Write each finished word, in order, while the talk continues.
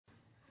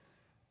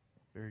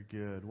Very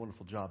good.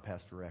 Wonderful job,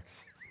 Pastor Rex.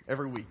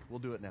 Every week. We'll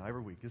do it now.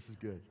 Every week. This is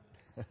good.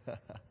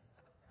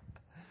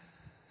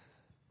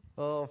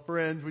 Oh,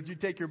 friends, would you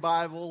take your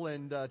Bible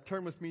and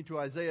turn with me to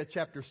Isaiah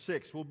chapter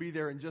 6. We'll be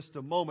there in just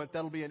a moment.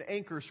 That'll be an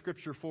anchor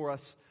scripture for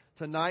us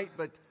tonight.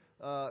 But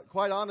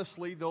quite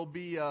honestly, there'll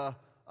be a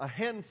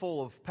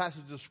handful of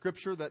passages of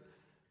scripture that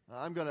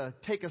I'm going to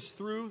take us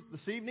through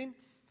this evening.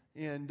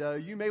 And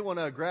you may want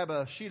to grab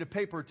a sheet of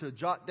paper to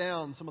jot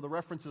down some of the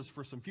references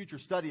for some future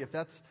study if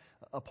that's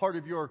a part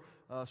of your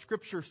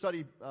scripture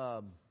study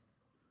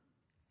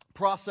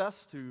process,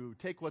 to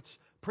take what's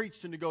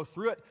preached and to go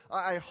through it.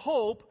 I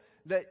hope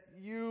that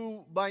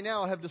you by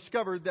now have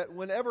discovered that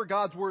whenever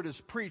God's Word is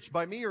preached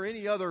by me or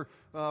any other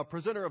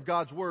presenter of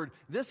God's Word,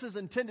 this is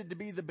intended to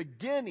be the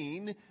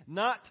beginning,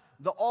 not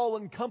the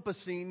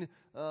all-encompassing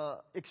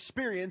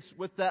experience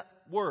with that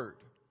Word.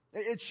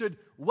 It should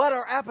whet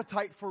our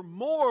appetite for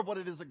more of what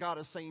it is that God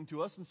is saying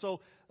to us. And so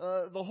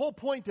the whole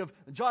point of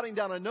jotting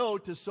down a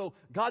note is so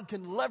God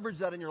can leverage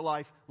that in your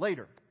life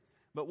later.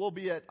 But we'll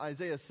be at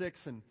Isaiah 6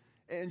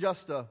 in just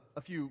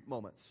a few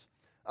moments.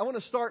 I want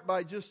to start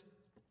by just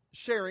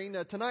sharing.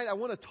 Tonight I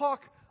want to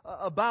talk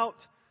about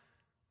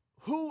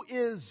who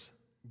is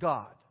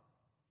God.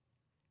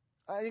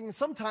 I think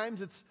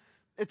sometimes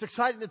it's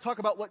exciting to talk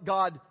about what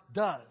God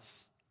does.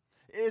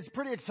 It's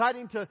pretty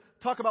exciting to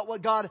talk about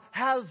what God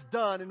has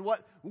done and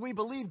what we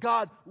believe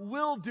God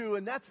will do,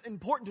 and that's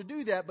important to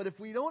do that. But if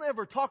we don't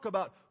ever talk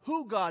about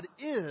who God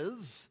is,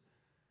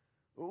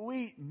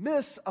 we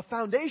miss a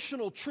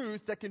foundational truth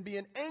that can be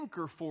an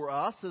anchor for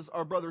us, as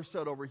our brother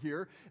said over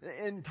here.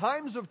 In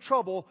times of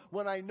trouble,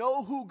 when I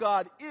know who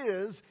God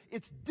is,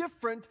 it's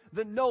different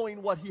than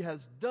knowing what He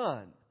has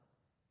done.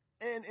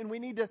 And we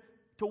need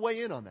to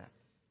weigh in on that.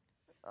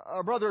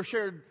 Our brother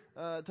shared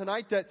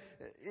tonight that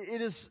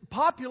it is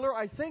popular,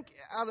 I think,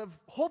 out of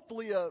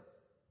hopefully a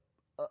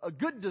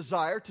good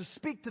desire to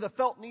speak to the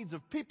felt needs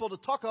of people, to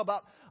talk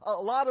about a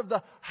lot of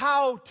the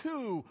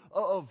how-to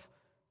of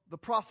the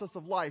process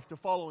of life to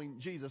following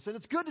Jesus. And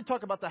it's good to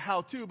talk about the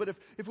how-to, but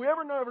if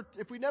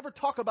we never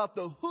talk about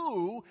the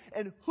who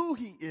and who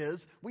He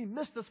is, we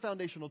miss this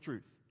foundational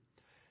truth.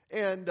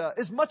 And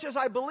as much as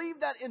I believe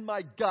that in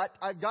my gut,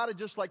 I've got to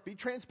just be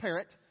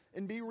transparent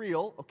and be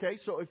real, okay?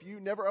 So if you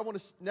never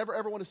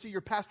ever want to see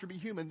your pastor be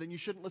human, then you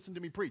shouldn't listen to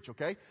me preach,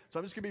 okay? So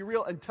I'm just going to be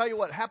real and tell you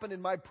what happened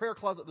in my prayer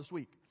closet this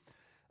week.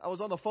 I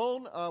was on the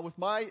phone with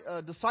my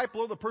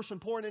discipler, the person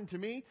pouring into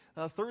me,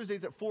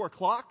 Thursdays at 4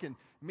 o'clock, and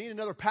me and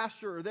another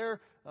pastor are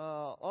there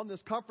on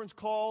this conference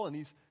call, and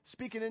he's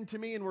speaking into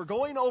me, and we're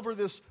going over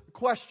this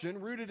question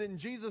rooted in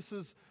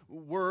Jesus'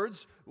 words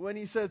when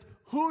He says,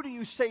 "Who do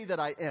you say that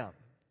I am?"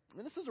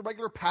 And this is a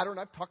regular pattern.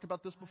 I've talked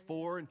about this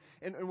before, and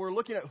we're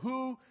looking at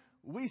who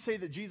we say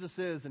that Jesus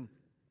is,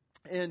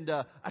 and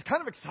I was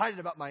kind of excited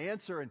about my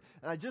answer, and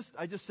I just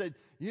said,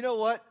 you know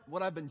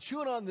what I've been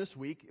chewing on this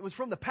week, it was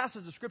from the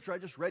passage of Scripture I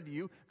just read to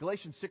you,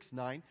 Galatians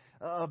 6:9,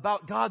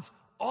 about God's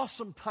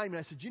awesome timing.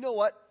 I said, you know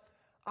what,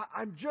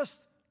 I'm just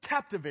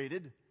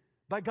captivated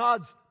by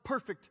God's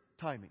perfect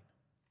timing.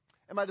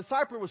 And my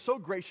disciple was so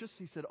gracious.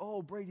 He said,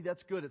 "Oh, Brady,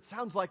 that's good. It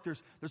sounds like there's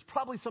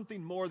probably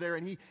something more there."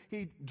 And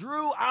he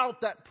drew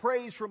out that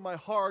praise from my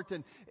heart,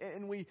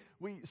 and we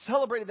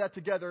celebrated that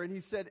together. And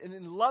he said, and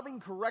in loving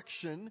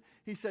correction,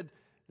 he said,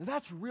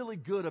 "That's really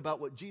good about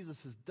what Jesus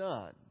has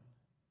done.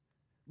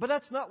 But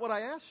that's not what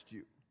I asked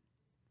you.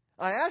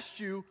 I asked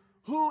you,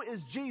 who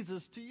is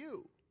Jesus to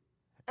you?"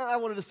 And I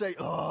wanted to say,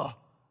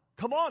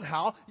 come on,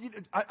 Hal.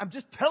 I'm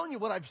just telling you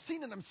what I've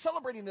seen, and I'm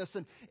celebrating this.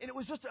 And it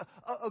was just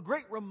a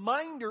great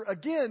reminder,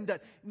 again,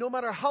 that no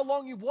matter how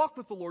long you've walked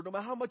with the Lord, no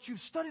matter how much you've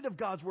studied of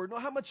God's Word, no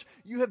matter how much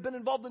you have been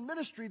involved in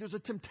ministry, there's a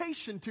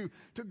temptation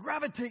to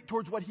gravitate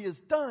towards what He has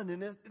done,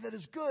 and that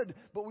is good.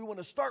 But we want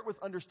to start with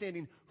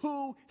understanding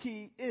who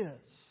He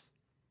is.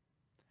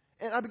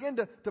 And I began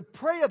to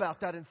pray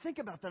about that and think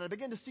about that. I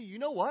began to see, you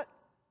know what?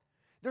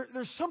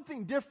 There's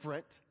something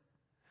different.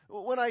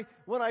 When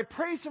I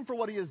praise Him for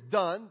what He has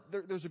done,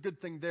 there's a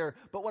good thing there.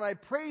 But when I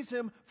praise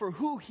Him for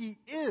who He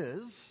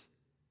is,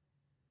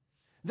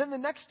 then the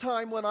next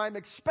time when I'm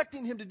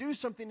expecting Him to do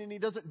something and He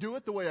doesn't do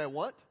it the way I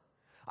want,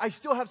 I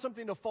still have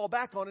something to fall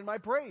back on in my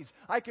praise.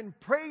 I can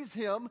praise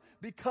Him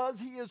because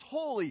He is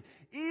holy,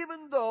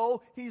 even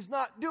though He's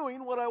not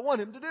doing what I want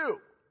Him to do.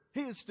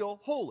 He is still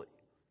holy.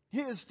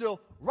 He is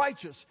still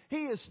righteous.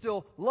 He is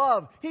still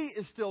love. He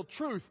is still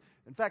truth.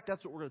 In fact,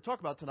 that's what we're going to talk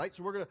about tonight,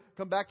 so we're going to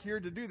come back here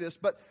to do this.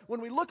 But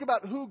when we look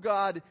about who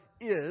God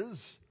is,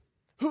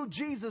 who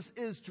Jesus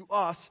is to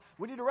us,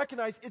 we need to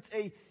recognize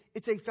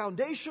it's a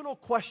foundational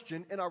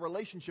question in our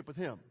relationship with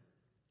Him.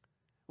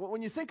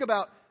 When you think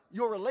about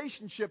your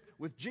relationship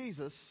with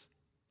Jesus,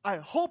 I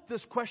hope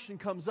this question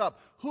comes up.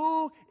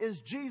 Who is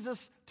Jesus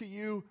to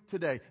you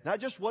today?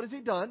 Not just what has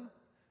He done,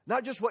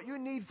 not just what you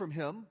need from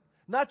Him,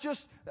 not just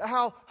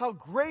how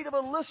great of a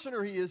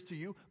listener He is to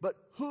you, but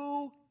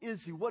who is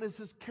He? What is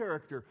His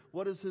character?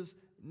 What is His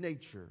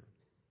nature?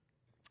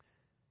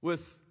 With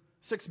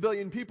 6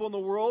 billion people in the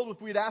world,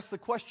 if we'd ask the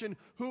question,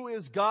 who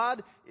is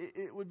God?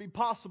 It would be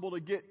possible to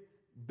get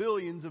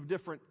billions of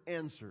different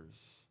answers.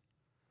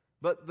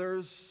 but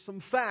there's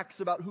some facts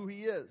about who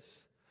He is.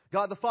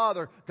 God the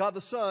Father, God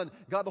the Son,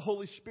 God the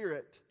Holy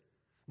Spirit.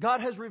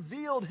 God has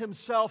revealed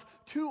Himself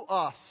to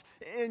us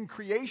in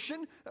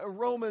creation.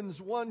 Romans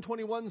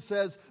 1:21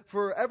 says,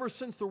 "For ever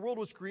since the world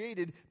was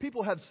created,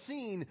 people have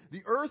seen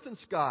the earth and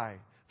sky.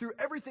 Through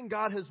everything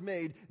God has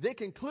made, they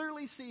can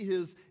clearly see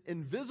His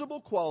invisible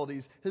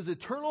qualities, His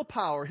eternal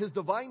power, His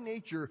divine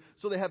nature,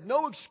 so they have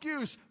no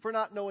excuse for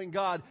not knowing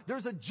God."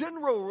 There's a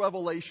general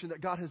revelation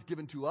that God has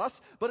given to us,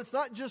 but it's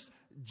not just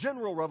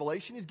general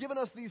revelation. He's given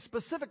us the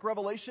specific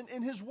revelation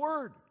in His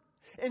Word.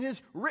 In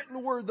His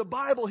written Word, the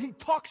Bible, He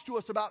talks to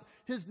us about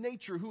His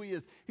nature, who He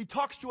is. He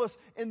talks to us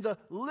in the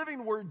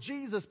living Word,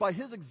 Jesus. By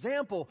His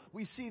example,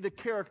 we see the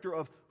character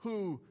of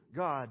who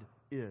God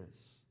is.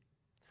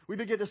 We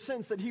begin to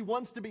sense that He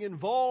wants to be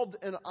involved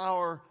in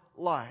our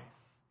life.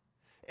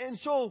 And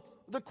so,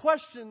 the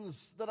questions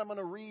that I'm going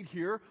to read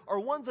here are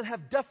ones that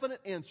have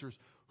definite answers.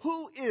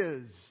 Who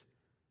is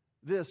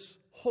this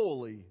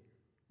holy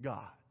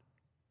God?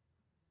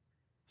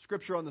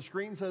 Scripture on the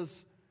screen says,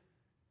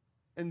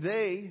 "And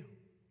they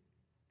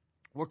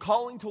were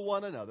calling to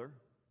one another,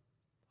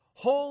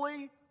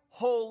 'Holy,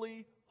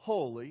 holy,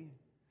 holy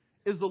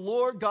is the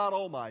Lord God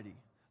Almighty.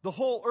 The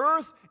whole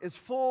earth is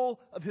full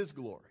of His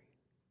glory.'"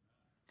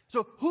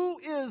 So who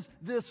is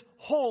this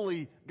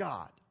holy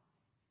God?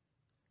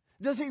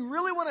 Does He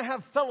really want to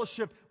have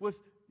fellowship with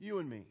you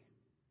and me?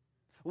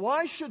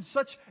 Why should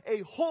such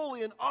a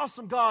holy and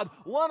awesome God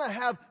want to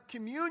have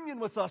communion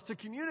with us, to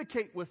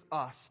communicate with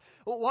us?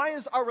 Why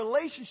is our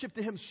relationship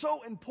to Him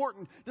so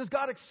important? Does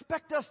God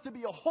expect us to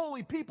be a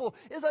holy people?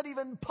 Is that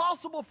even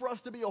possible for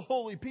us to be a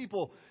holy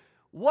people?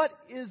 What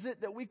is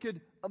it that we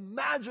could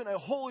imagine a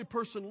holy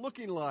person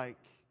looking like?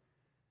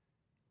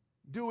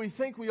 Do we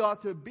think we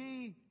ought to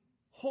be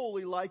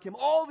holy like Him?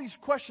 All these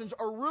questions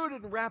are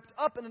rooted and wrapped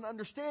up in an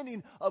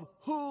understanding of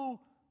who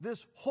this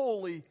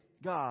holy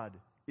God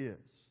is.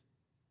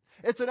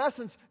 It's in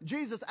essence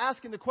Jesus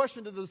asking the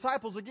question to the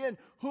disciples again,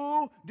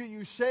 "Who do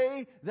you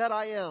say that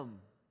I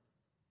am?"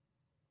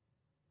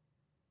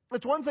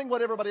 It's one thing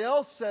what everybody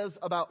else says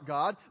about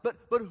God, but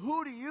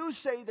who do you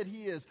say that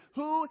He is?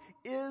 Who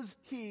is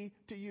He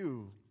to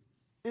you?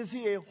 Is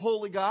He a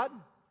holy God?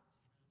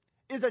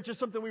 Is that just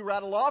something we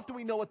rattle off? Do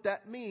we know what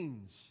that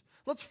means?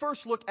 Let's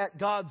first look at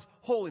God's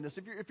holiness.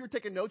 If you're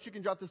taking notes, you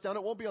can jot this down.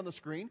 It won't be on the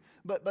screen,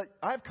 but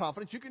I have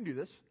confidence you can do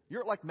this.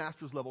 You're at like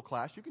master's level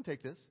class. You can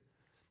take this.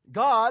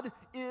 God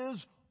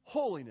is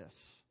holiness.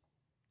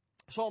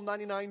 Psalm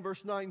 99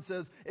 verse 9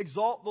 says,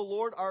 "Exalt the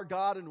Lord our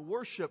God and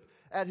worship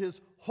at His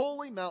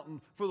holy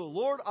mountain, for the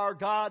Lord our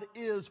God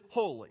is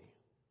holy."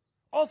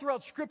 All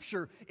throughout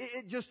Scripture,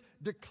 it just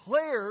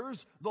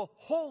declares the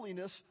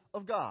holiness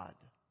of God.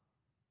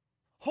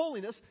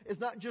 Holiness is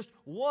not just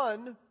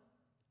one,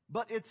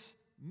 but it's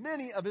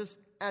many of His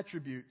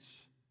attributes.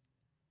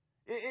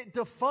 It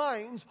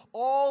defines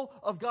all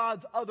of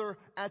God's other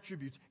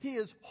attributes. He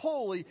is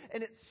holy,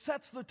 and it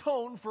sets the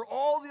tone for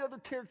all the other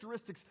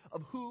characteristics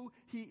of who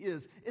He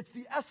is. It's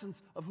the essence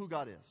of who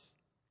God is.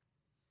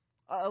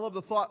 I love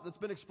the thought that's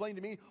been explained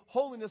to me.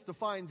 Holiness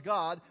defines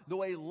God the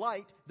way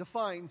light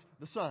defines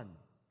the sun.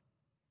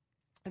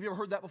 Have you ever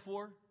heard that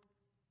before?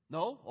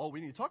 No? Oh, we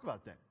need to talk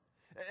about that.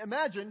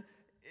 Imagine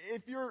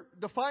if you're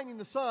defining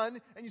the sun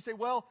and you say,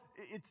 well,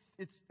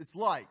 it's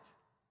light.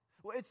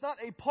 Well, it's not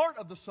a part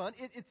of the sun.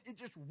 It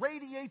just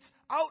radiates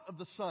out of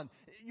the sun.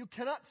 You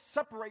cannot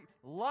separate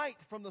light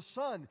from the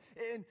sun.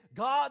 And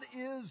God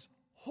is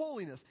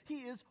holiness.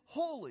 He is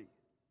holy.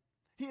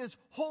 He is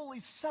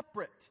wholly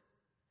separate.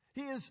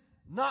 He is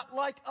not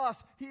like us.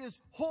 He is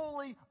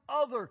wholly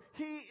other.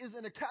 He is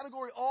in a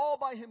category all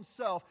by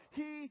Himself.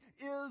 He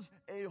is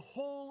a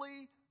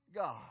holy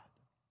God.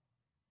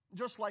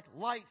 Just like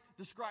light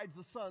describes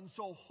the sun,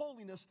 so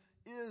holiness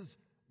is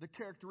the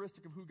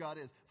characteristic of who God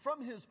is.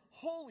 From His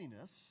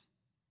holiness,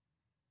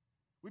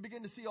 we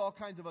begin to see all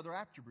kinds of other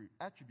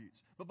attributes.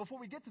 But before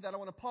we get to that, I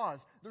want to pause.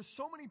 There's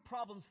so many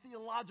problems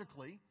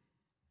theologically.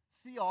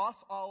 Theos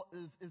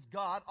is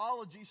God,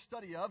 ology,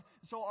 study of.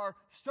 So our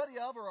study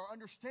of or our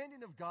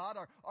understanding of God,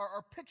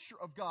 our picture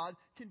of God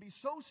can be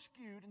so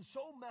skewed and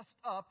so messed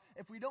up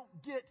if we don't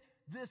get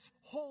this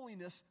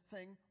holiness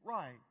thing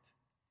right.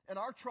 In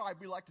our tribe,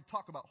 we like to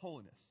talk about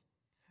holiness.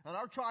 In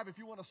our tribe, if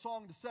you want a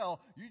song to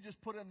sell, you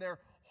just put in there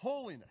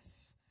holiness.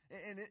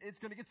 And it's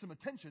going to get some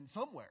attention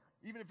somewhere.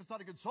 Even if it's not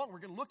a good song, we're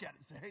going to look at it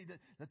and say, hey,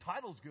 the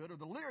title's good or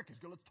the lyric is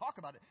good. Let's talk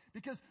about it.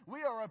 Because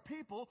we are a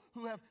people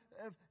who have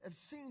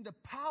seen the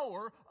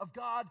power of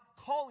God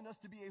calling us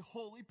to be a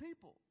holy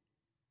people.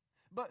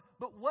 But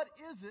what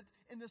is it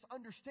in this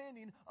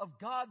understanding of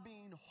God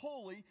being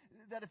holy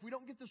that if we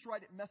don't get this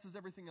right, it messes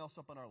everything else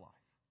up in our life?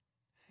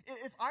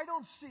 If I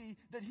don't see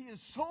that He is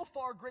so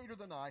far greater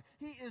than I,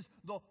 He is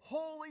the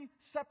holy,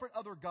 separate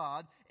other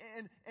God,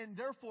 and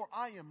therefore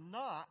I am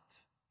not,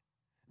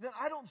 then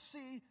I don't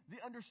see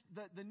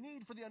the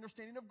need for the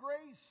understanding of grace.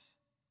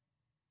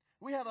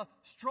 We have a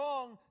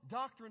strong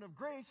doctrine of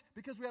grace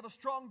because we have a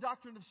strong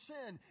doctrine of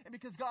sin. And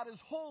because God is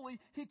holy,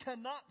 He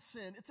cannot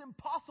sin. It's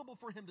impossible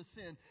for Him to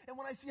sin. And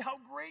when I see how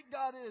great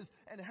God is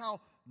and how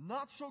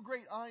not so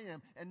great I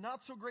am and not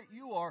so great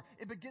you are,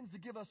 it begins to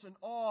give us an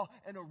awe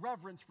and a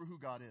reverence for who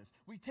God is.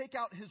 We take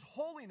out His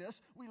holiness,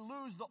 we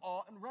lose the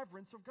awe and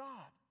reverence of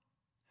God.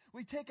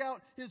 We take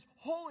out His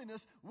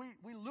holiness,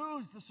 we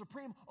lose the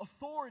supreme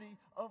authority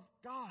of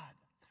God.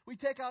 We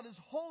take out His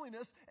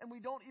holiness and we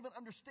don't even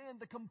understand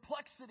the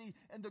complexity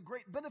and the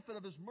great benefit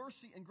of His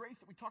mercy and grace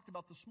that we talked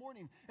about this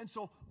morning. And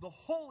so the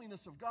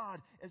holiness of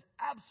God is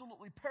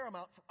absolutely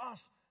paramount for us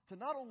to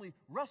not only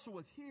wrestle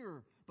with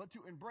here, but to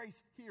embrace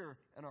here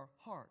in our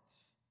hearts.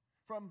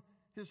 From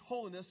His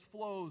holiness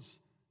flows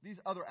these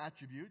other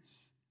attributes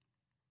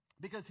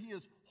because He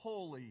is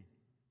holy.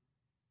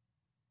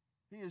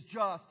 He is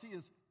just. He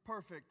is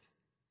perfect.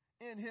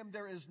 In Him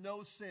there is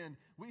no sin.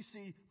 We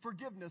see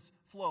forgiveness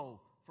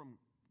flow from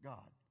God.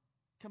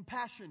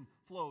 Compassion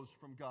flows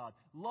from God.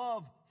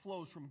 Love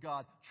flows from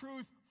God.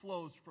 Truth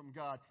flows from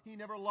God. He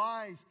never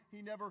lies.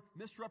 He never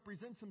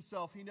misrepresents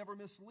Himself. He never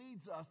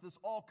misleads us. This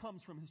all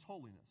comes from His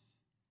holiness.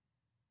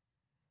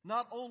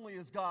 Not only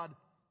is God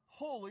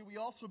holy, we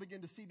also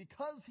begin to see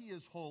because He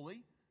is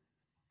holy,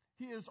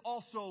 He is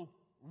also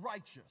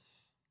righteous.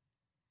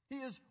 He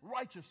is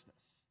righteousness.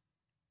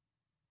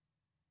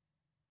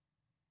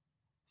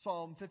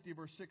 Psalm 50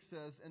 verse 6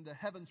 says, "And the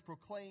heavens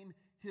proclaim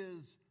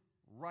His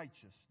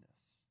righteousness."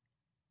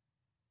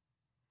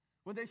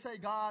 When they say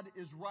God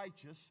is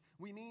righteous,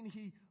 we mean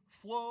He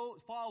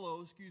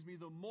follows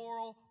the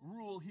moral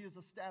rule He has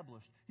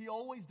established. He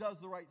always does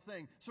the right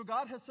thing. So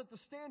God has set the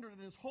standard in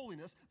His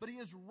holiness, but He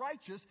is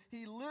righteous.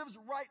 He lives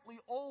rightly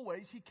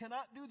always. He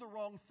cannot do the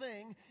wrong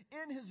thing.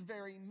 In His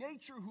very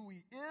nature, who He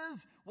is,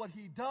 what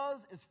He does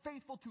is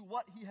faithful to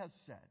what He has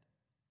said.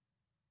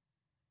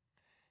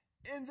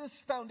 In this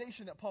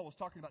foundation that Paul was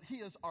talking about, He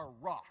is our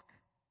rock.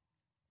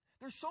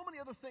 There's so many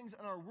other things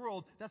in our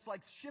world that's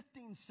like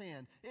shifting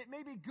sand. It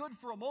may be good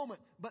for a moment,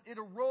 but it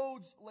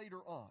erodes later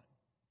on.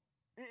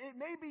 It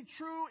may be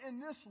true in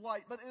this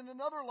light, but in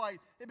another light,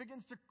 it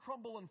begins to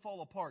crumble and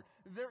fall apart.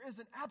 There is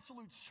an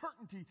absolute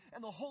certainty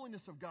in the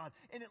holiness of God,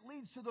 and it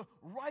leads to the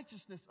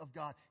righteousness of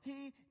God.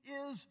 He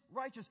is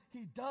righteous.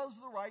 He does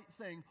the right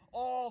thing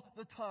all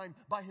the time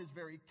by His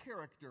very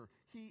character.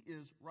 He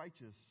is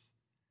righteous.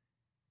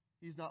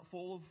 He's not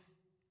full of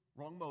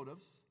wrong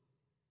motives.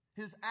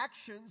 His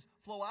actions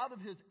flow out of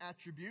His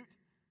attribute.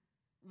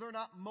 They're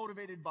not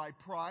motivated by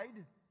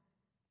pride.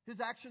 His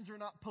actions are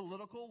not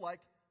political like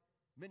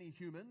many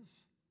humans.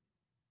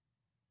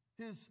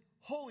 His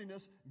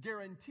holiness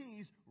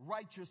guarantees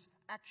righteous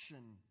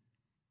action.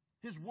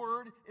 His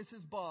word is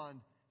His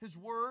bond. His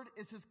word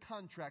is His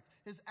contract.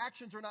 His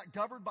actions are not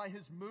governed by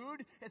His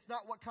mood. It's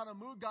not what kind of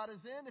mood God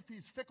is in, if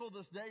He's fickle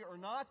this day or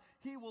not.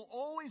 He will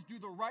always do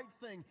the right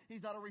thing.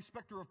 He's not a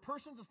respecter of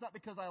persons. It's not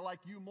because I like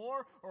you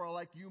more or I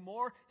like you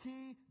more.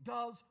 He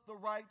does the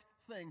right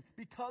thing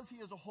because He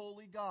is a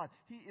holy God.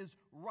 He is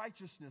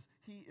righteousness.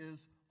 He is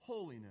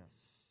holiness.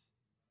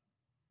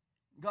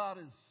 God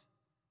is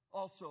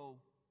also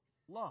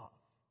love.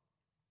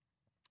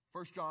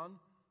 1 John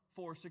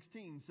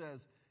 4:16 says,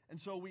 "And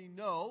so we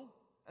know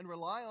and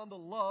rely on the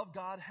love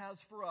God has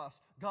for us.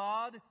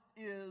 God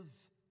is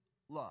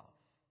love.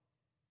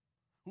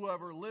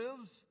 Whoever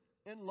lives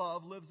in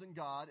love lives in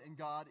God and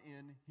God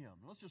in him."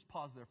 Let's just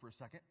pause there for a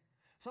second.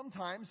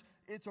 Sometimes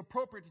it's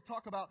appropriate to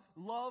talk about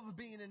love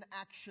being an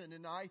action,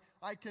 and I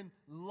can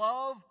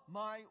love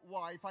my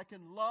wife, I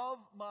can love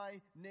my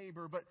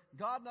neighbor, but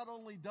God not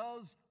only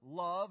does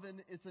love,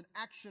 and it's an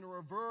action or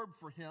a verb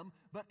for Him,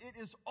 but it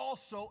is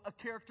also a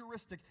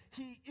characteristic.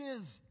 He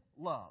is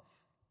love.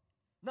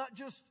 Not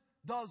just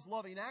does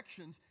loving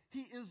actions.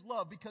 He is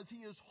love. Because He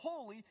is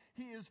holy,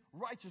 He is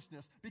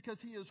righteousness. Because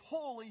He is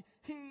holy,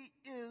 He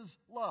is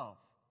love.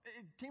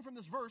 It came from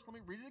this verse. Let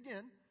me read it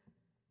again.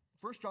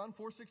 1 John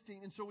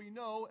 4:16. "And so we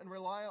know and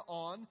rely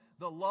on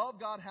the love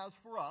God has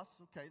for us."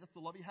 Okay, that's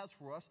the love He has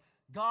for us.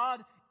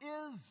 God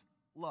is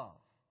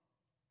love.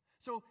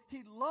 So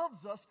He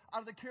loves us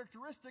out of the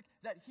characteristic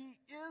that He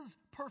is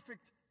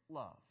perfect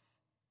love.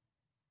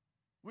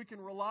 We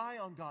can rely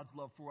on God's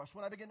love for us.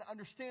 When I begin to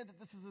understand that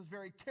this is His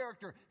very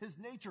character, His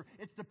nature,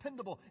 it's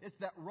dependable. It's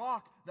that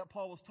rock that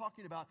Paul was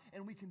talking about.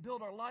 And we can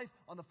build our life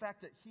on the fact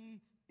that He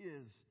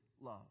is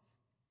love.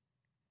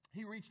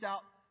 He reached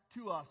out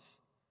to us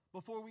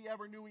before we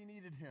ever knew we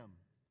needed Him.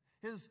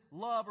 His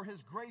love or His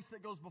grace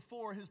that goes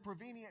before, His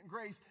prevenient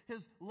grace,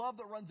 His love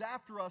that runs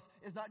after us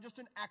is not just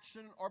an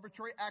action, an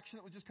arbitrary action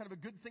that was just kind of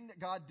a good thing that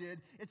God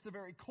did. It's the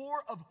very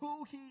core of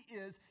who He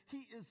is.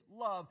 He is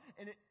love,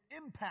 and it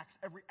impacts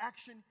every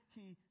action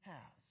He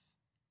has.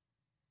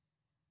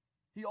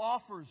 He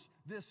offers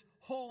this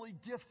holy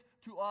gift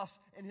to us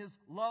in His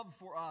love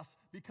for us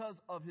because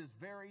of His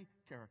very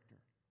character.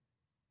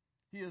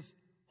 He is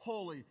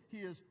holy. He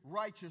is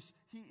righteous.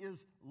 He is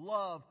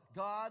love.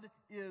 God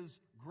is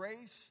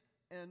grace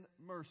and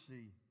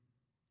mercy.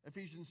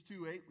 Ephesians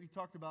 2:8, we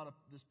talked about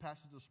this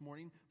passage this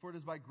morning. For it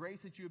is by grace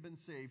that you have been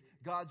saved.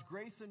 God's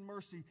grace and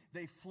mercy,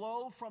 they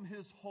flow from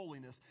His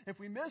holiness. If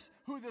we miss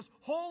who this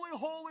holy,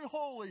 holy,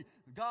 holy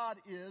God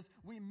is,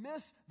 we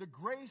miss the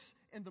grace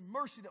and the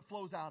mercy that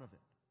flows out of it.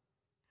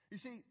 You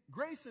see,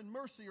 grace and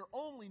mercy are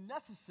only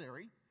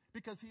necessary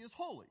because He is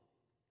holy.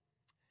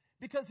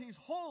 Because He's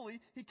holy,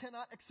 He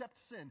cannot accept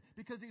sin.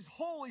 Because He's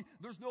holy,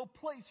 there's no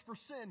place for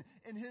sin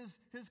in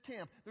His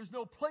camp. There's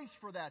no place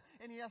for that.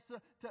 And He has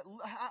to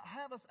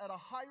have us at a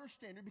higher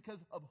standard because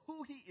of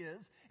who He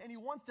is. And He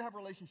wants to have a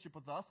relationship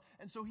with us.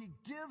 And so He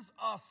gives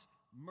us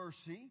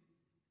mercy.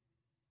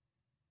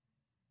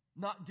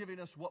 Not giving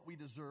us what we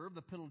deserve,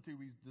 the penalty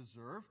we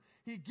deserve.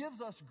 He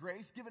gives us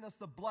grace, giving us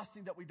the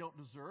blessing that we don't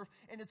deserve.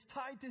 And it's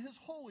tied to His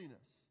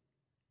holiness.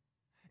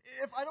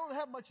 If I don't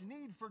have much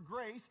need for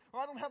grace,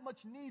 or I don't have much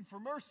need for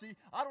mercy,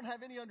 I don't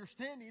have any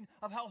understanding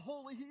of how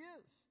holy He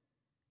is.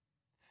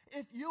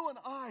 If you and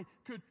I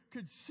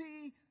could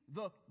see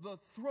the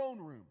throne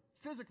room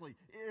physically,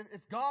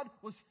 if God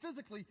was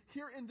physically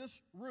here in this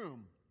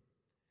room,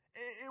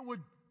 it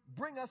would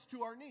bring us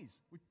to our knees.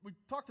 We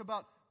talked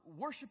about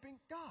worshiping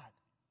God.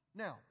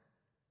 Now,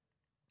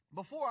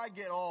 before I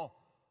get all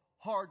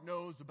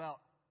hard-nosed about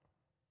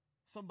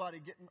somebody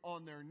getting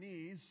on their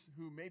knees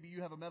who maybe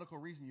you have a medical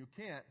reason you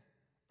can't,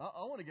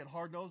 I want to get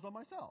hard-nosed on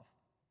myself.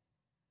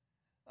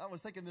 I was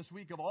thinking this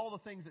week of all the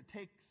things it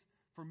takes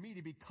for me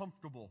to be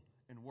comfortable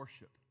in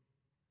worship.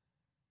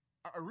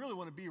 I really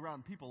want to be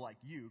around people like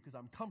you because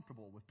I'm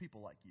comfortable with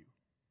people like you.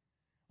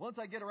 Once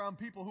I get around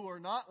people who are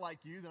not like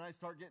you, then I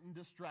start getting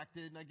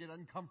distracted and I get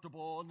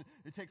uncomfortable, and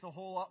it takes a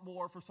whole lot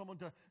more for someone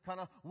to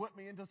kind of whip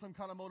me into some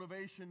kind of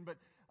motivation. But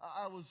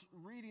I was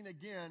reading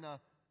again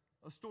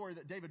a story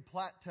that David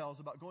Platt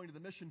tells about going to the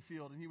mission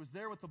field, and he was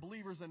there with the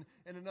believers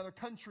in another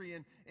country,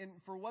 and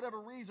for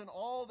whatever reason,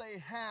 all they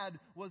had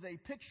was a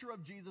picture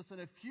of Jesus and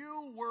a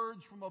few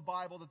words from a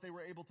Bible that they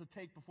were able to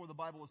take before the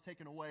Bible was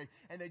taken away,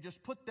 and they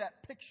just put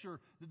that picture,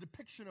 the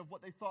depiction of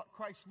what they thought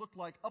Christ looked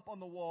like, up on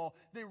the wall.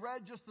 They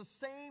read just the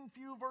same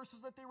few verses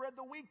that they read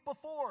the week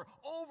before,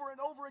 over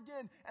and over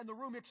again, and the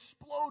room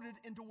exploded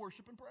into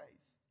worship and praise.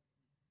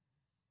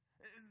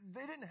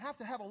 They didn't have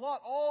to have a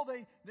lot. All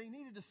they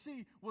needed to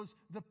see was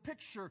the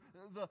picture,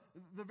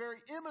 the very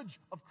image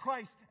of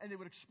Christ, and they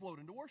would explode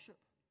into worship.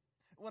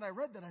 When I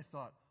read that, I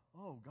thought,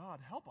 oh, God,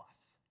 help us.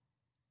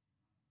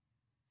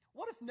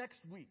 What if next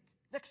week,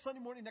 next Sunday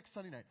morning, next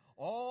Sunday night,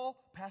 all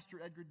Pastor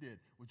Edgar did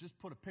was just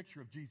put a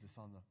picture of Jesus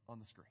on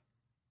the screen?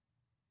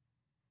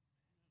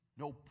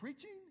 No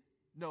preaching,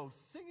 no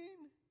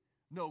singing,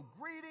 no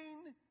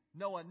greeting,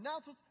 no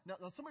announcements. Now,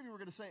 some of you were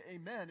going to say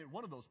amen in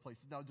one of those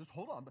places. Now, just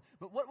hold on.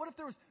 But what if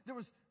there was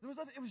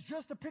nothing? It was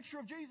just a picture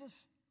of Jesus.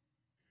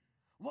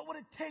 What would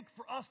it take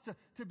for us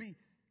to be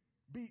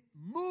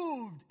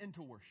moved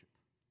into worship?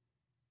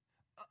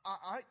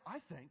 I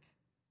think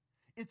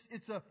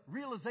it's a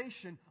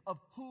realization of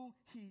who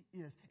He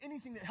is.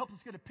 Anything that helps us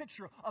get a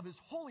picture of His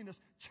holiness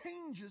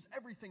changes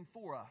everything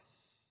for us.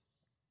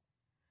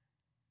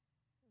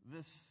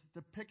 This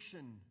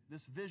depiction,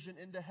 this vision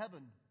into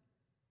heaven,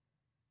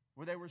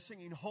 where they were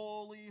singing,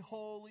 "Holy,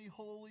 holy,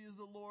 holy is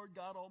the Lord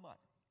God Almighty."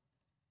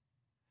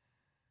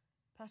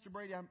 Pastor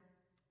Brady, I'm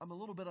a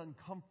little bit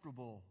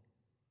uncomfortable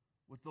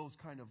with those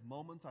kind of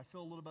moments. I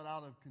feel a little bit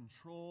out of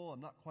control. I'm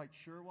not quite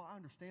sure. Well, I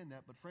understand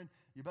that, but friend,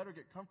 you better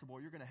get comfortable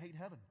or you're going to hate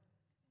heaven.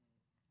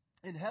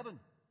 In heaven,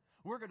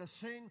 we're going to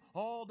sing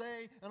all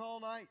day and all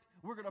night.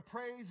 We're going to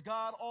praise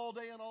God all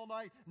day and all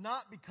night.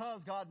 Not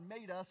because God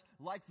made us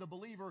like the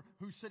believer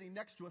who's sitting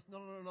next to us.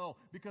 No.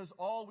 Because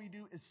all we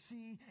do is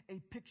see a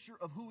picture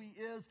of who He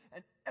is,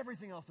 and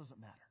everything else doesn't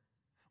matter.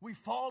 We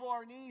fall to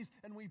our knees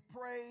and we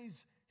praise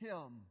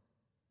Him.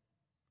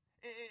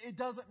 It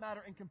doesn't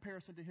matter in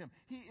comparison to Him.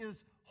 He is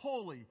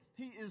holy.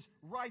 He is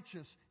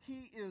righteous.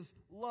 He is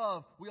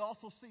love. We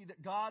also see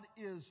that God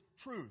is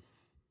truth.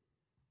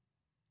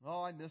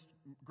 Oh, I missed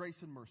grace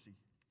and mercy.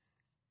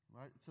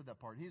 I said that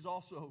part. He's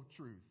also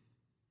truth.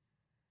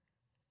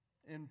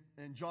 In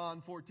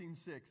John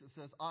 14:6, it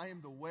says, "I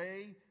am the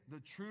way,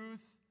 the truth,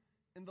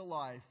 and the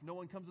life. No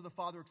one comes to the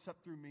Father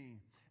except through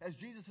me." As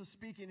Jesus is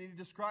speaking, and He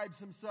describes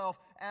Himself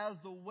as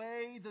the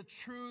way, the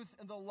truth,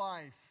 and the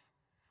life,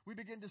 we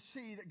begin to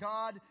see that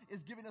God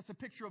is giving us a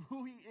picture of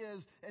who He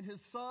is and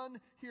His Son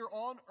here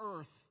on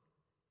earth.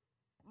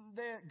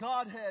 The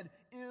Godhead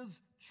is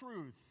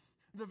truth.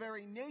 The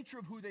very nature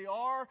of who they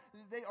are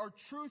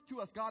truth to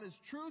us. God is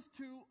truth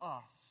to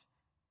us.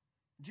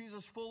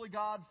 Jesus, fully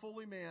God,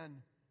 fully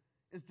man,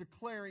 is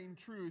declaring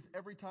truth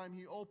every time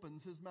He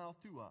opens His mouth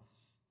to us.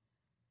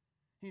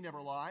 He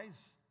never lies.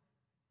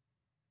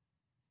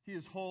 He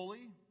is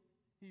holy.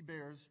 He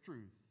bears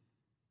truth.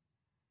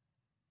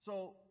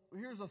 So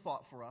here's a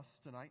thought for us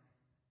tonight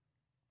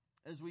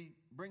as we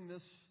bring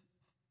this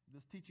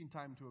teaching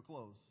time to a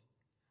close.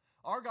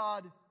 Our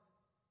God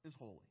is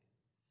holy.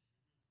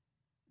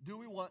 Do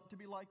we want to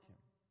be like Him?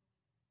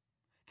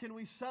 Can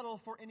we settle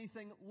for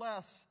anything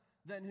less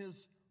than His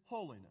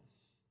holiness?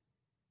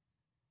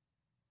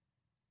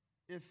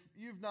 If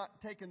you've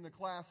not taken the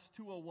class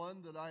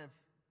 201 that I have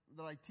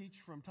that I teach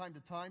from time to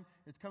time.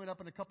 It's coming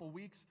up in a couple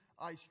weeks.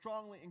 I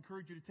strongly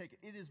encourage you to take it.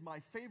 It is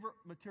my favorite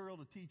material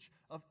to teach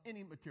of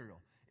any material.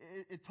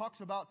 It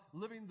talks about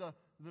living the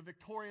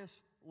victorious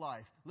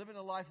life, living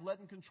a life led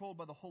and controlled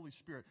by the Holy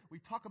Spirit. We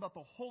talk about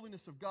the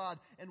holiness of God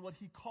and what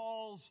He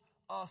calls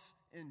us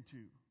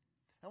into.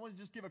 I want to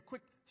just give a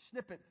quick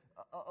snippet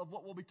of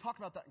what we'll be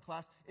talking about that in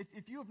class.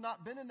 If you have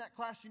not been in that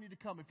class, you need to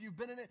come. If you've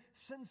been in it,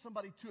 send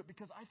somebody to it,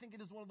 because I think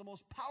it is one of the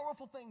most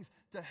powerful things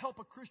to help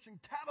a Christian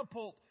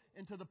catapult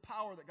into the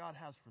power that God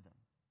has for them.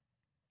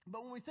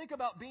 But when we think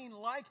about being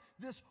like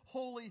this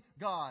holy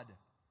God,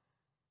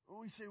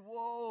 we say,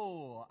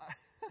 whoa,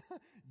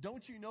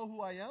 don't you know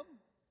who I am?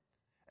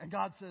 And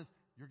God says,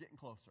 you're getting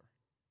closer.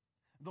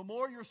 The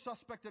more you're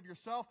suspect of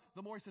yourself,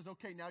 the more He says,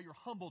 okay, now you're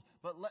humbled,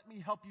 but let me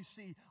help you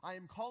see. I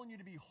am calling you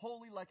to be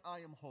holy like I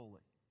am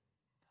holy.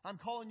 I'm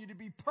calling you to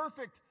be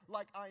perfect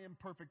like I am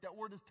perfect. That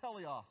word is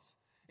teleos.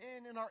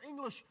 And in our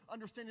English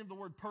understanding of the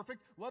word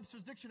perfect,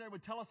 Webster's Dictionary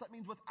would tell us that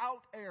means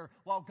without error.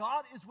 While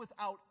God is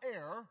without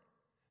error,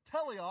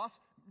 teleos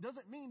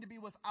doesn't mean to be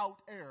without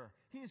error.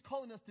 He is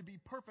calling us to be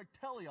perfect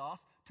teleos,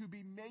 to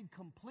be made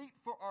complete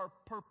for our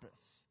purpose,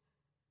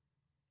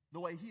 the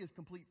way He is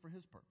complete for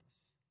His purpose.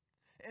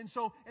 And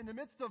so, in the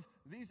midst of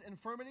these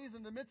infirmities,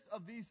 in the midst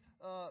of these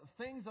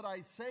things that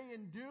I say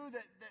and do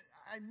that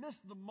I miss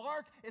the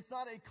mark, it's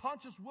not a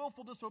conscious,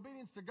 willful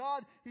disobedience to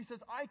God. He says,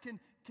 I can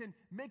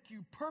make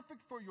you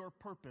perfect for your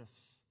purpose.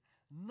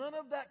 None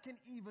of that can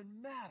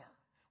even matter.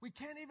 We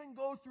can't even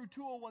go through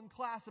 201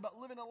 class about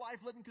living a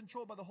life led and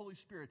controlled by the Holy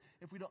Spirit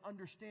if we don't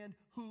understand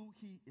who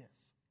He is.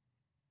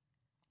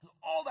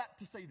 All that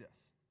to say this,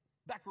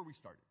 back where we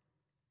started.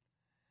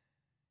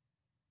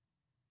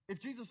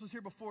 If Jesus was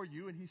here before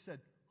you and He said,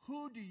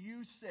 who do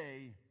you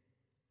say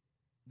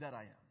that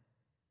I am?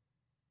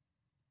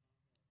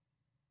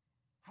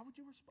 How would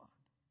you respond?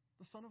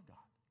 The Son of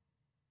God.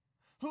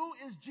 Who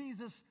is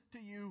Jesus to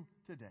you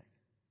today?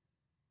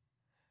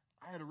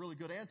 I had a really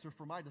good answer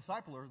for my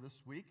discipler this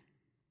week.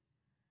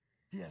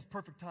 He has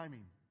perfect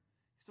timing.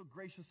 He's so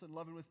gracious and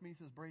loving with me. He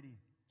says, Brady,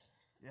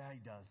 yeah, He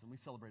does. And we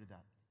celebrated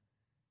that.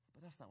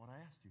 But that's not what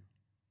I asked you.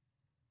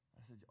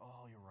 I said,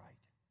 oh, you're right.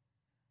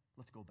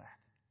 Let's go back.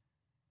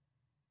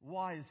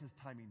 Why is His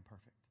timing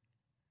perfect?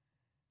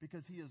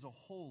 Because He is a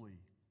holy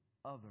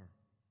other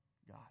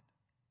God.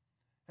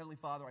 Heavenly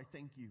Father, I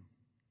thank You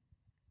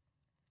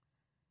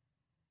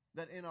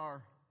that in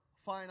our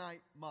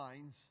finite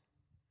minds,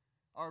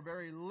 our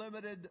very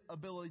limited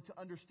ability to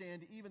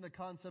understand even the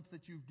concepts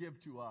that You give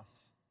to us,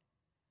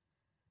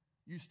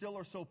 You still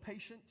are so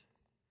patient,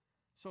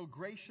 so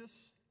gracious,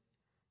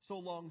 so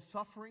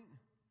long-suffering,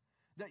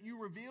 that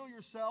You reveal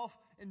Yourself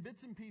in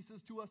bits and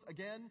pieces to us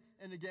again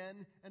and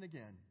again and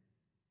again.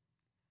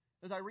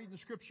 As I read in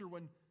Scripture,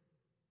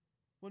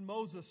 when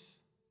Moses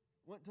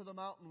went to the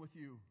mountain with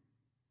You,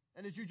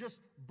 and as You just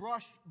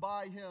brushed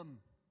by him,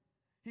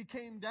 he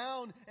came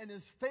down and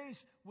his face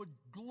would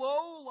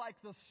glow like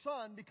the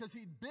sun because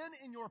he'd been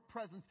in Your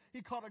presence.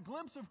 He caught a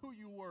glimpse of who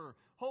You were.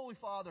 Holy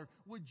Father,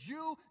 would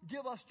You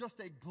give us just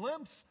a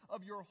glimpse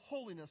of Your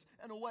holiness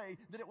in a way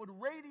that it would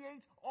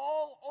radiate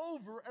all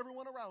over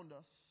everyone around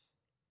us?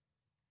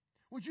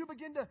 Would You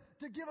begin to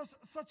give us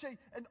such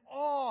an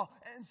awe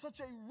and such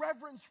a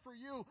reverence for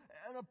You,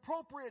 an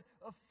appropriate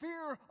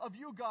fear of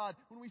You, God,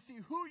 when we see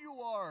who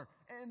You are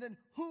and then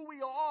who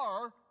we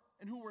are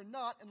and who we're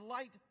not in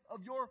light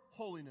of Your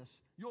holiness,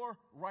 Your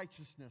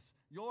righteousness,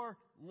 Your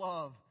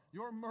love,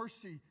 Your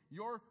mercy,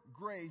 Your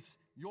grace,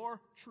 Your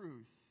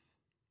truth.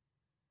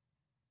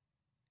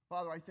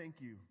 Father, I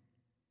thank You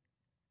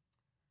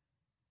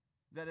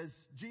that as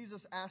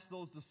Jesus asked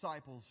those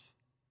disciples,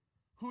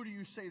 who do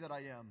you say that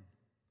I am?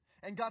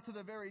 And got to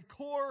the very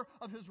core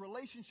of His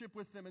relationship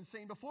with them and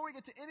saying, before we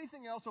get to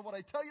anything else of what I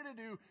tell you to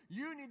do,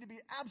 you need to be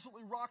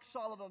absolutely rock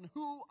solid on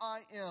who I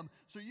am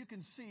so you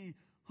can see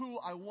who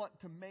I want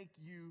to make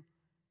you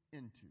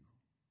into.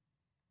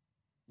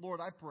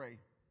 Lord, I pray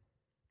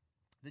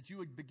that You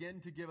would begin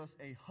to give us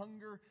a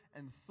hunger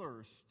and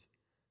thirst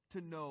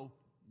to know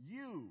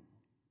You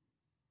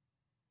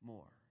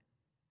more.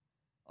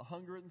 A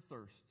hunger and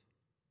thirst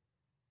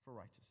for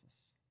righteousness.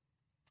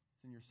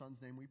 It's in Your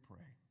Son's name we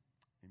pray.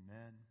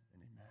 Amen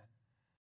and amen.